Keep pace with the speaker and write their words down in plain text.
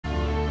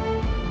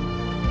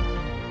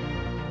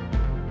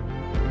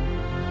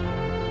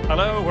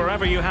Hello,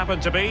 wherever you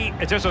happen to be.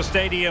 It is a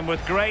stadium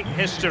with great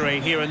history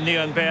here in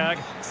Nurnberg,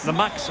 the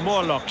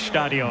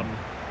Max-Morlock-Stadion.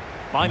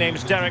 My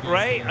name's Derek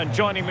Ray, and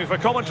joining me for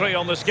commentary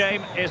on this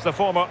game is the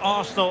former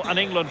Arsenal and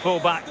England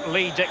fullback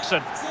Lee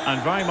Dixon.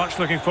 And very much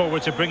looking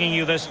forward to bringing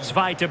you this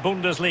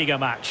 2.Bundesliga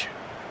match.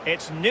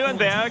 It's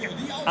Nurnberg,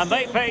 and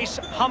they face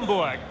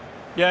Hamburg.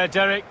 Yeah,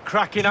 Derek,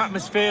 cracking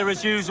atmosphere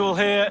as usual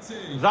here.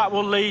 That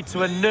will lead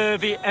to a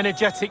nervy,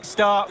 energetic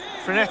start.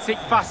 Frenetic,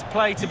 fast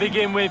play to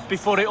begin with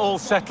before it all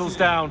settles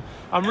down.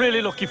 I'm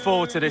really looking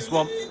forward to this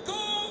one.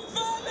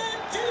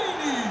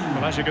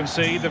 Well, as you can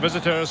see, the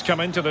visitors come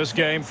into this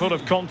game full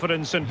of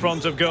confidence in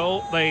front of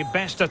goal. The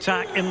best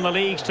attack in the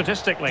league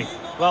statistically.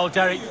 Well,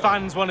 Derek,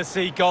 fans want to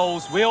see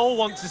goals. We all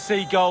want to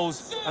see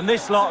goals. And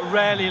this lot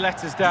rarely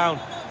let us down.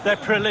 They're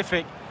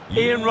prolific.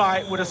 Ian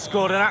Wright would have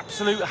scored an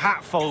absolute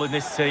hatful in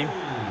this team.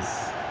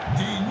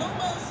 Die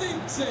Nummer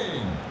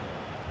 17,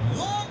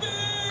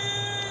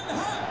 Robin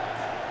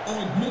Hack.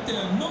 Und mit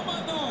der Nummer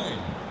 9,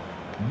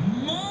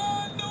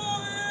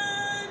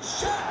 Manuel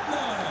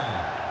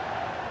Schäffler.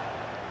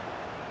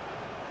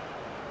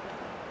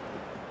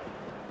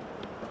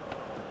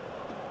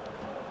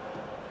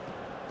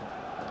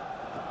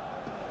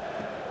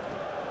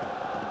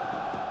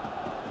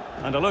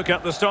 And a look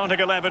at the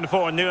starting 11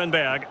 for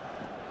Nuremberg.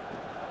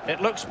 It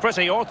looks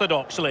pretty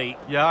orthodoxly.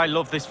 Yeah, I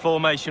love this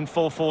formation,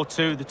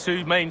 4-4-2. The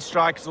two main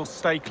strikers will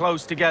stay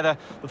close together.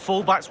 The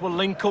full-backs will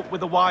link up with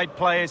the wide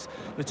players.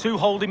 The two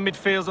holding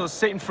midfielders will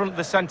sit in front of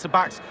the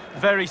centre-backs.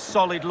 Very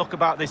solid look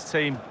about this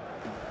team.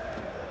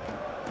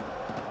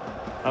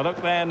 A look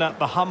then at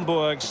the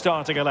Hamburg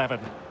starting 11.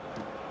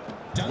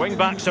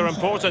 Wing-backs are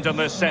important in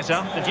this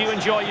setup. Did you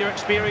enjoy your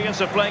experience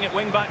of playing at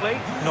wing-back, Lee?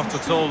 Not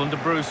at all under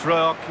Bruce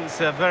Rock.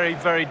 It's a very,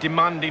 very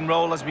demanding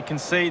role, as we can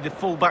see. The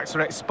full-backs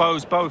are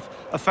exposed both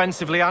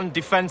offensively and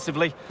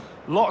defensively.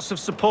 Lots of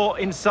support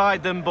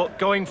inside them, but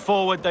going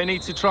forward, they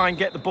need to try and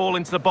get the ball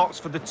into the box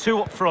for the two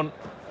up front.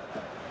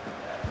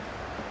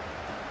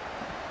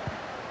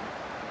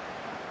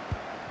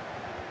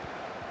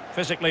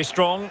 Physically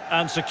strong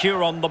and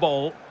secure on the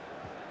ball.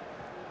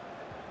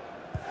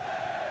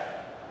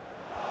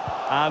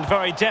 And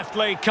very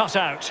deftly cut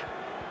out.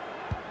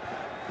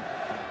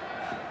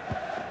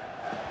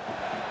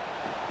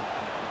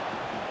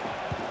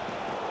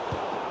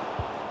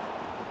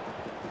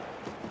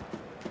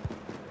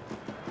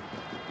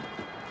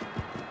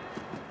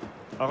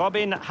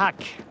 Robin Hack.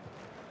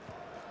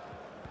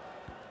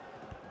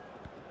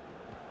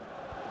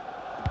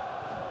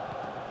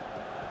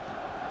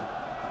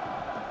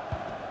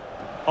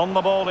 On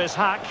the ball is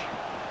Hack.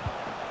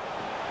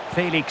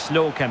 Felix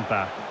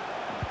Lohkemper.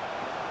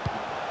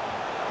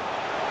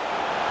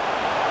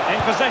 In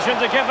position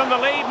to give them the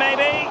lead,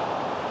 maybe.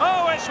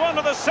 Oh, it's one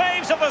of the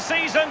saves of the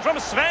season from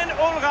Sven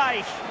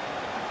Ulreich.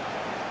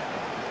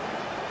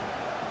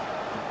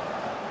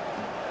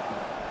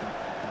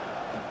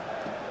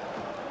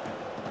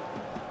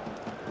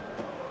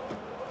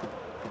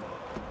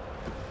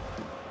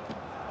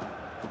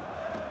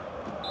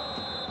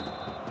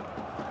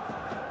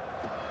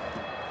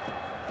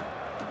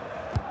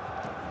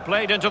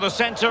 Played into the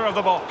centre of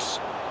the box.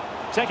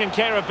 Taking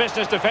care of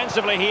business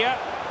defensively here.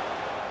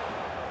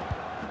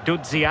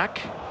 Dudziak,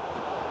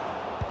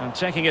 and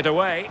taking it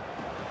away.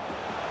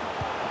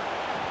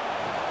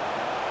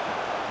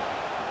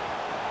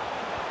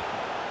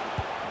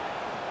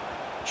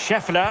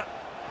 Schäffler.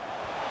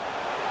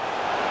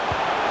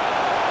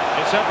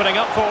 It's opening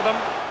up for them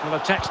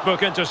with a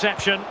textbook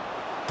interception.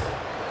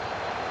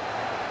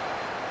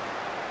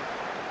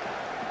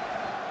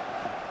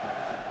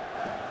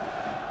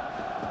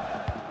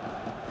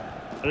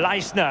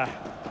 Leisner.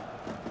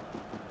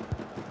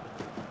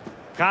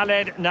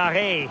 Khaled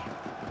Nare.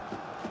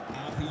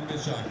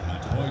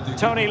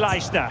 Tony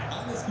Leisner.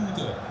 Alles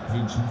Gute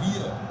wünschen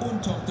wir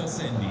und Tochter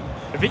Sandy.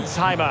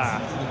 Winsheimer.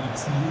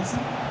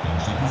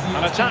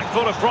 An attack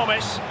full of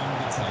promise.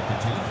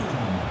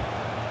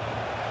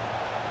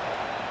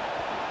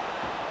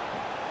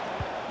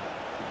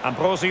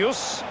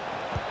 Ambrosius.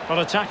 For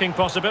attacking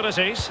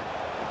possibilities.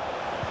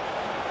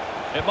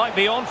 It might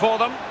be on for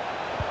them.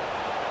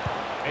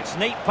 It's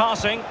neat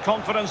passing,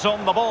 confidence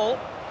on the ball.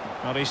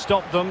 Well, he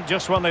stopped them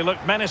just when they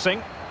looked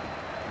menacing.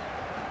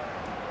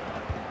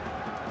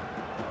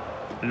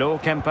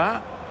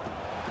 Lohkemper.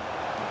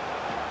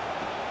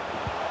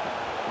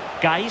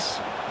 Geis.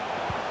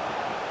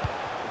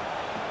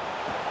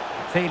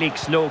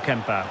 Felix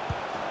Lohkemper.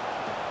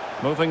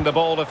 Moving the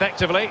ball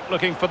effectively,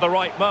 looking for the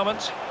right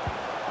moment.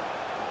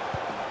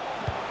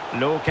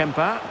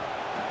 Lohkemper.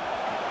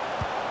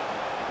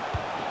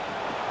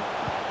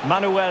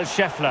 Manuel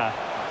Schäffler.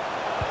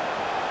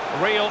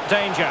 Real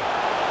danger.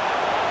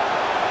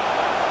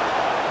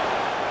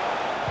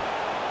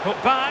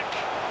 Put back.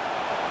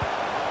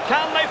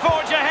 Can they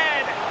forge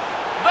ahead?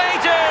 They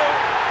do!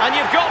 And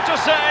you've got to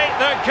say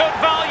they're good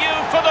value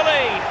for the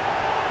lead.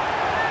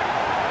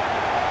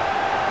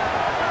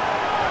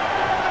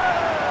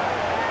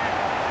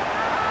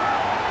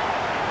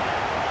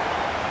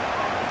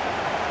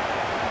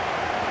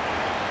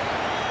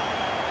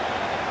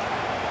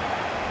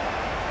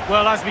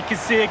 Well, as we can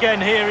see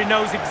again here, he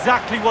knows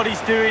exactly what he's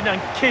doing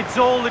and kids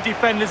all the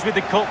defenders with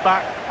the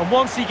cutback. And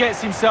once he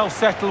gets himself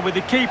settled with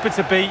the keeper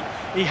to beat,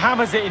 he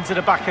hammers it into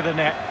the back of the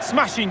net.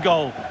 Smashing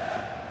goal.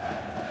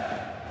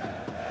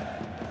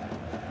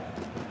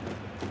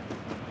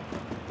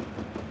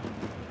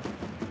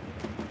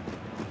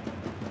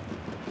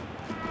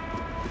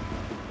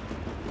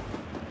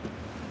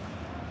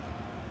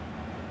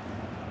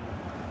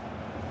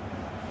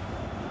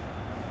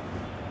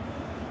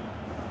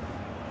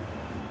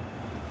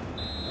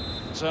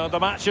 So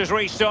the match has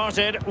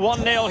restarted,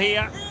 1-0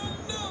 here.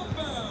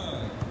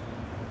 Nurnberg,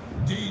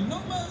 die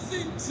Nummer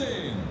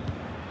 17,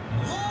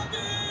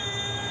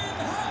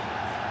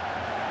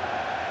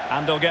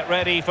 And they'll get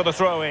ready for the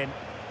throw-in.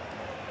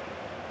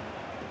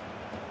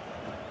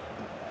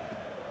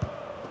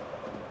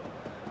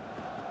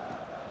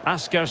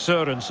 Asger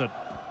Sørensen.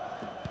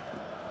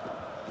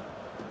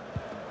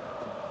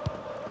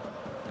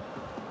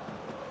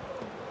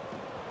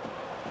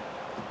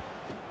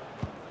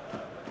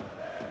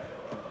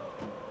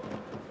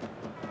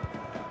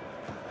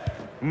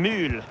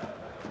 Mühl.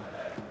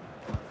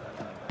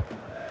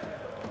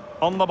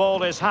 On the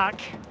ball is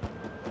Hack.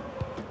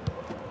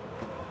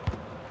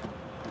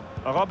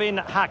 Robin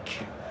Hack.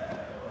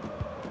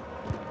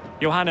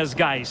 Johannes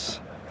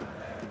Geis.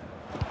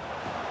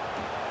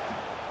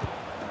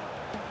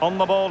 On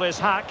the ball is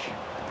Hack.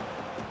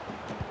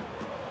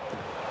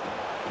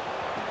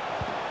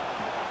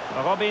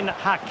 Robin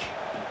Hack.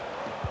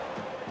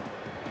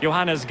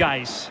 Johannes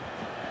Geis.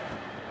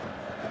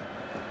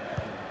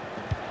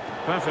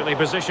 Perfectly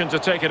positioned to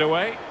take it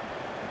away.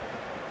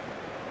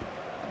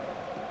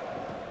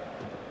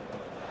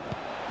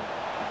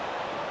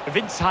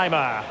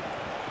 Winsheimer.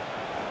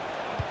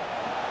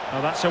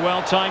 Oh, that's a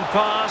well-timed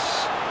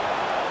pass.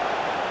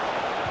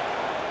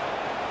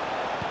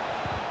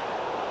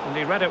 And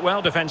he read it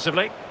well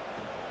defensively.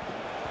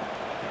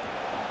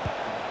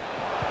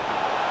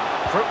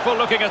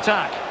 Fruitful-looking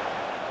attack.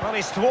 Well,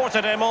 he's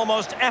thwarted him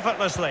almost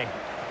effortlessly.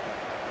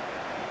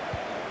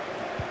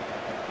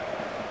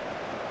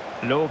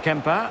 Low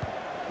Kemper.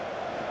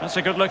 That's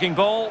a good-looking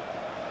ball.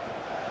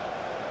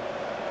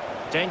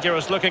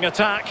 Dangerous-looking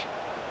attack.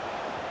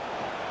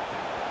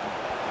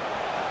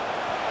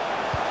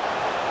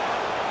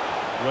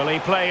 Will he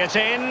play it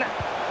in?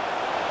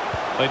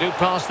 They do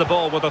pass the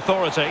ball with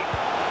authority.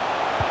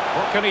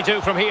 What can he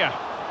do from here?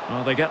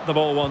 Well, they get the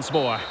ball once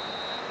more.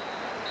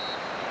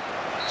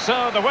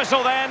 So the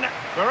whistle then.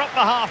 We're at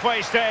the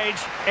halfway stage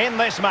in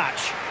this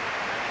match.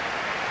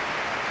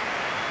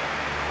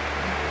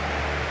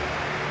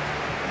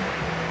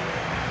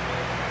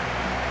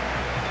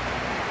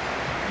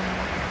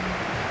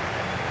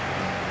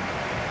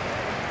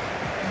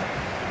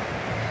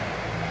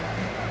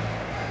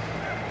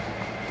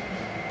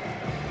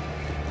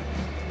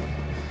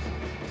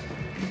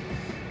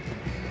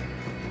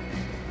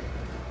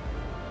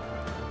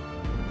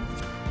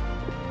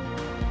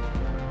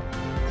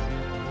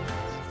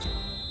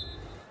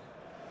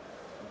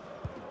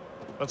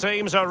 The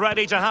teams are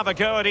ready to have a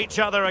go at each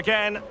other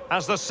again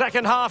as the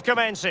second half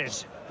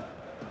commences.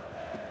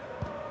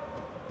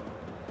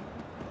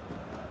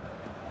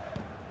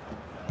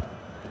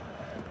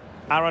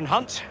 Aaron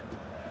Hunt.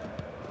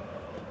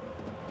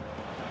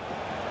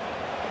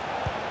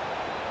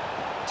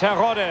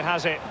 Terode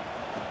has it.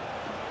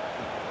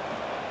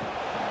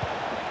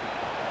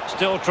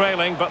 Still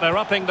trailing, but they're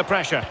upping the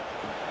pressure.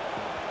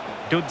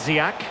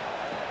 Dudziak.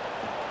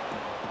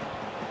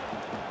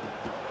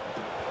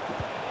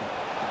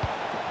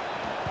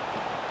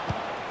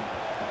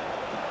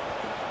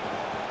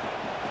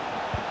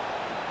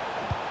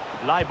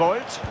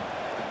 Leibold.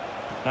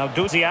 Now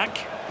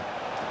Dudziak.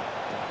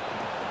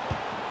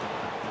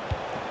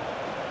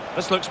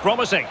 This looks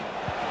promising.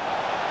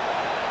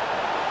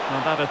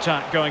 Well, that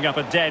attack going up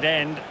a dead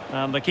end,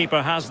 and the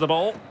keeper has the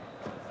ball.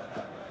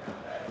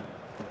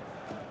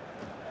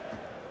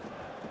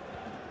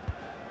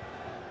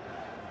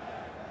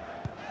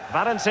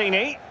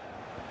 Valentini.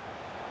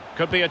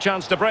 Could be a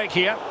chance to break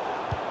here.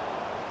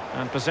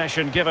 And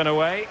possession given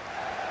away.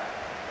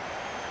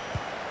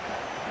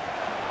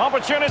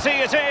 Opportunity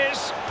it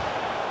is.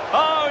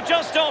 Oh,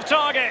 just off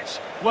target.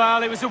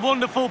 Well, it was a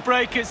wonderful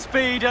break at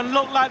speed and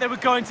looked like they were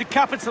going to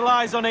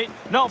capitalise on it.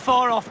 Not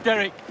far off,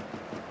 Derek.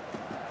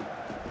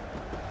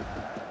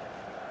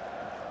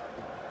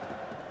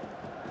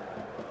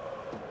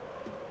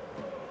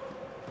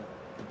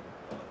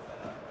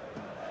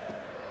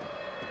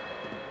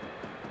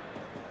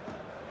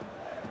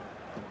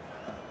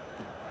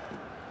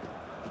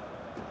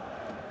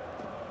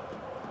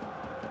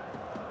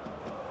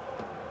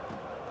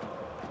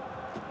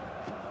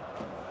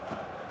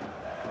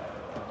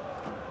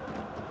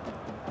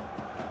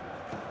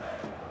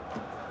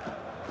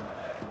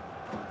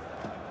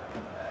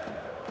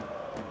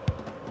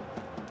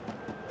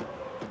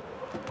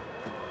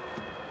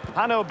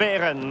 Hanno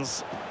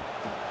Behrens.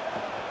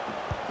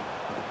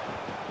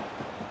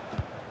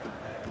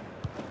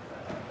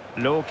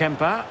 Low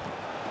Kemper.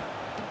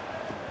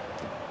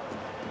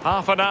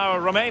 Half an hour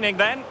remaining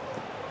then.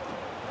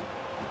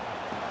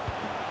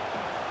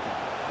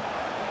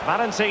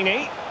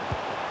 Valentini.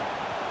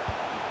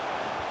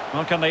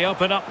 Well, can they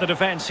open up the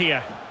defence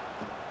here?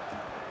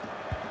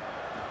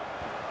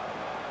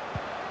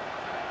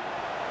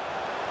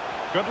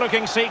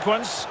 Good-looking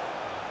sequence.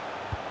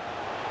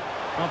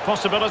 Well,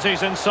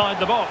 possibilities inside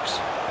the box.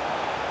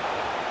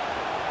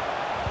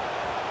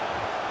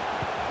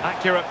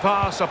 Accurate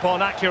pass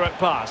upon accurate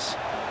pass.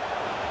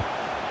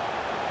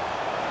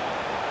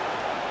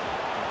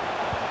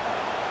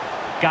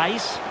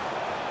 Geis.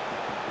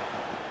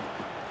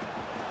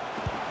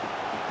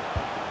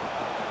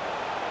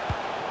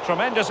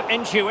 Tremendous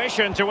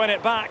intuition to win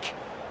it back.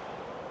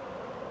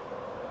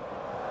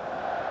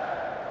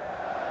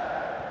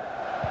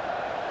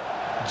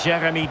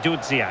 Jeremy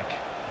Dudziak.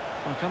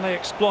 Well, can they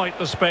exploit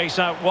the space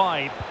out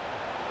wide?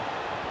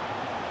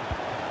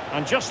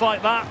 And just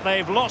like that,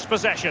 they've lost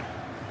possession.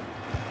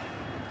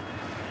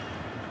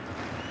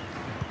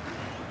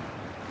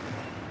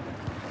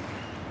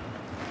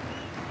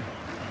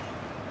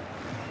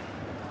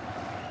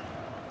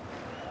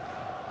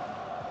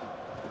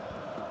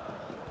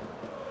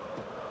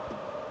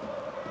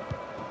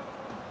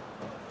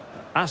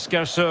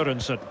 Asger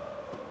Sørensen.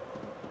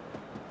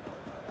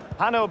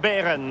 Hanno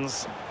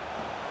Behrens.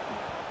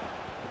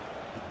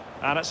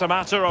 And it's a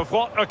matter of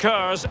what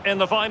occurs in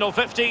the final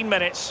 15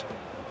 minutes.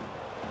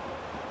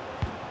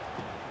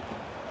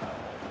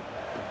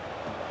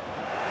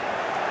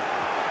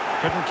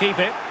 Couldn't keep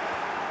it.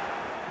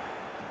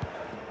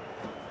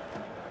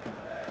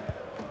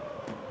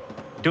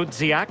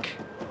 Dudziak.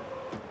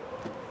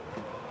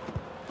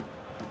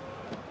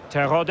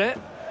 Terode.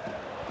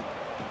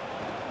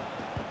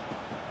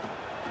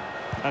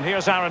 And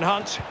here's Aaron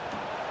Hunt.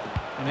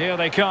 And here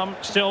they come,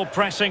 still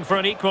pressing for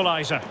an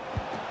equaliser.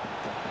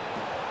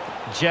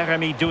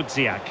 Jeremy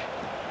Dudziak.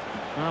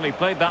 Well, he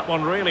played that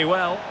one really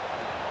well.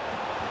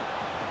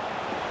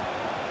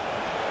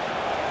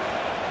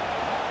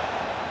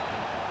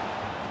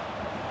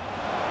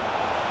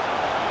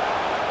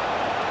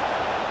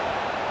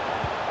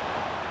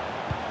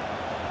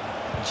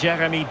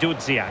 Jeremy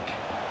Dudziak.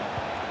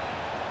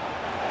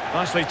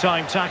 Nicely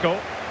timed tackle.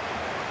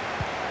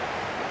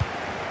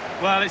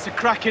 Well, it's a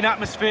cracking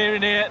atmosphere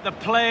in here. The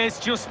players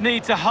just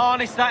need to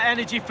harness that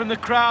energy from the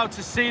crowd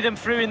to see them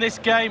through in this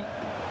game.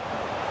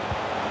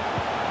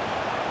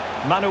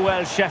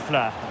 Manuel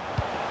Schäffler.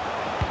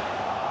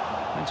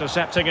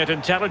 Intercepting it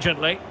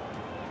intelligently.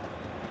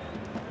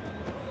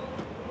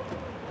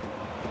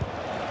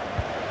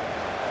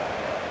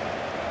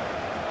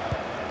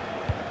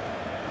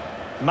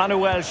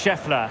 Manuel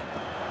Schäffler.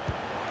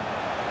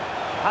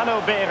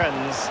 Hanno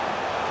Behrens.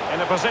 In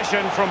a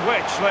position from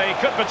which they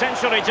could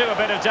potentially do a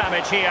bit of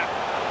damage here.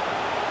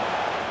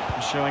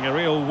 Showing a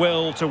real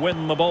will to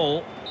win the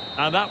ball.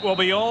 And that will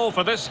be all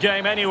for this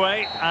game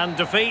anyway. And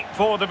defeat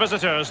for the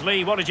visitors.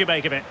 Lee, what did you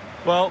make of it?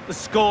 Well, the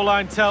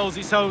scoreline tells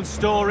its own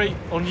story.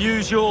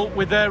 Unusual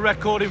with their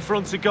record in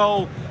front of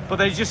goal, but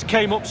they just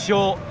came up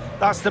short.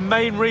 That's the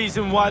main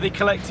reason why they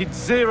collected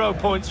 0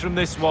 points from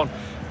this one.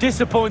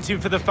 Disappointing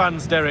for the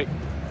fans, Derek.